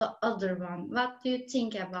other one? What do you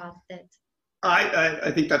think about that?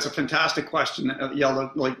 I think that's a fantastic question,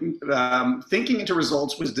 Yelda. Like, thinking into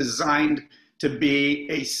results was designed to be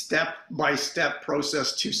a step-by-step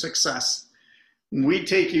process to success. We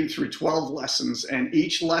take you through 12 lessons, and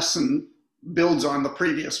each lesson builds on the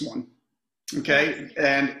previous one. Okay,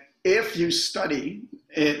 and if you study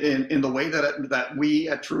in the way that we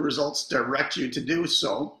at True Results direct you to do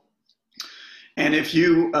so, and if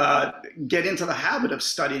you get into the habit of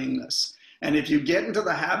studying this, and if you get into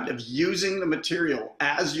the habit of using the material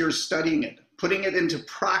as you're studying it, putting it into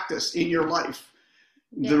practice in your life,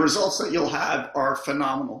 the results that you'll have are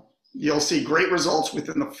phenomenal. You'll see great results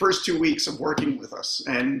within the first 2 weeks of working with us.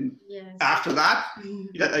 And after that,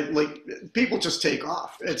 like, people just take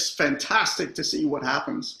off. It's fantastic to see what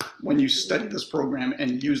happens when you study this program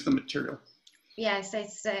and use the material. Yes,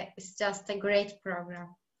 it's just a great program.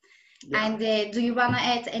 Yeah. And do you want to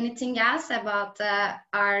add anything else about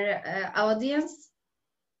our audience?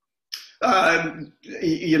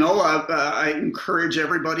 You know, I encourage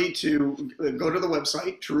everybody to go to the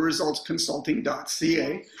website,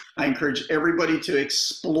 trueresultsconsulting.ca. I encourage everybody to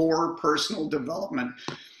explore personal development.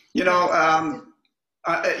 You know,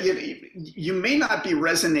 you may not be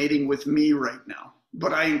resonating with me right now,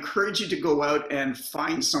 but I encourage you to go out and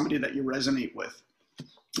find somebody that you resonate with.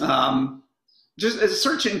 Just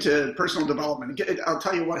search into personal development. I'll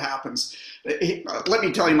tell you what happens. Let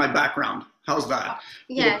me tell you my background. How's that?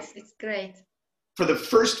 Yes, it's great. For the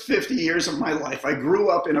first 50 years of my life, I grew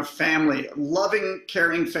up in a family, loving,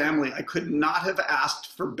 caring family. I could not have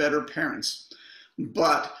asked for better parents.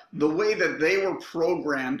 But the way that they were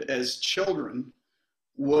programmed as children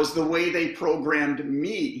was the way they programmed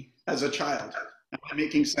me as a child. Am I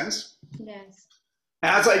making sense? Yes.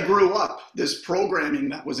 As I grew up, this programming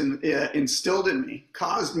that was instilled in me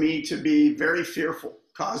caused me to be very fearful,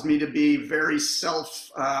 caused me to be very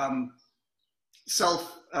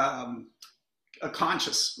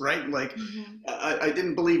conscious, right? Like, I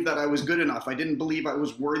didn't believe that I was good enough. I didn't believe I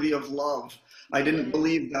was worthy of love. I didn't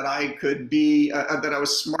believe that I could be, that I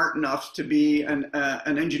was smart enough to be an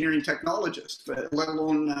engineering technologist, let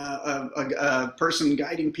alone a person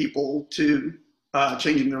guiding people to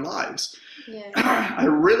changing their lives. I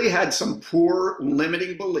really had some poor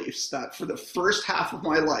limiting beliefs that for the first half of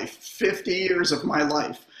my life, 50 years of my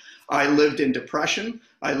life, I lived in depression,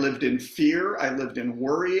 I lived in fear, I lived in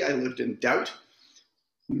worry, I lived in doubt.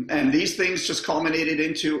 And these things just culminated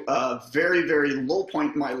into a very, very low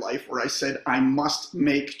point in my life where I said, I must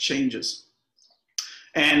make changes.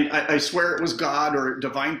 And I swear it was God or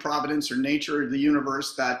divine providence or nature or the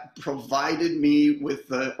universe that provided me with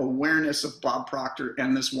the awareness of Bob Proctor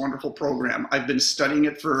and this wonderful program. I've been studying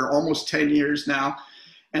it for almost 10 years now.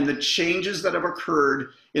 And the changes that have occurred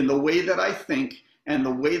in the way that I think and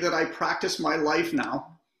the way that I practice my life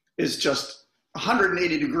now is just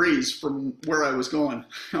 180 degrees from where I was going.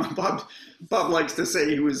 Bob likes to say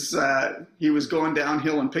he was going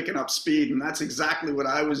downhill and picking up speed, and that's exactly what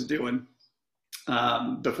I was doing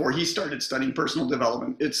before he started studying personal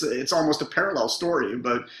development. It's almost a parallel story,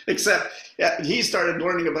 but except he started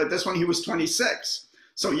learning about this when he was 26.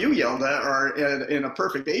 So you, Yelda, are in a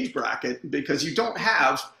perfect age bracket because you don't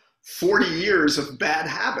have 40 years of bad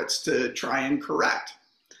habits to try and correct.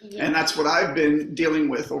 And that's what I've been dealing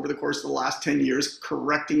with over the course of the last 10 years,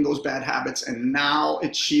 correcting those bad habits and now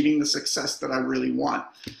achieving the success that I really want.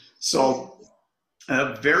 So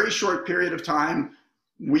a very short period of time,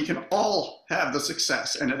 we can all have the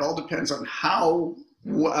success, and it all depends on how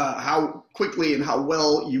quickly and how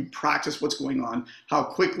well you practice what's going on, how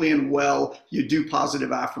quickly and well you do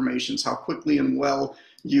positive affirmations, how quickly and well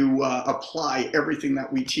you apply everything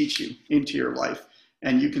that we teach you into your life.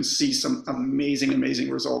 And you can see some amazing, amazing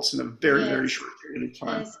results in a very, very short period of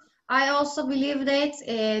time. Yes. I also believe that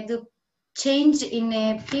the change in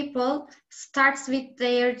people starts with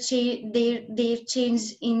their change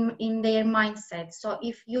in their mindset. So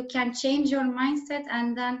if you can change your mindset,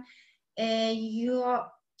 and then you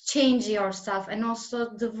change yourself, and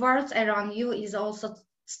also the world around you is also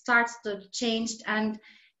starts to change, and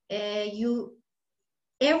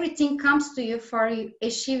everything comes to you for you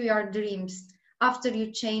achieve your dreams. After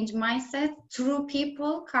you change mindset, true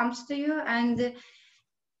people comes to you, and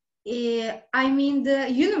I mean, the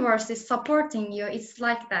universe is supporting you. It's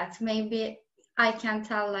like that. Maybe I can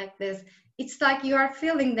tell like this. It's like you are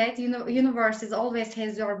feeling that, you know, universe is always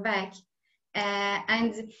has your back,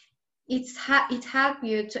 and it helps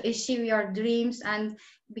you to achieve your dreams and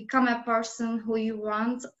become a person who you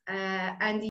want, and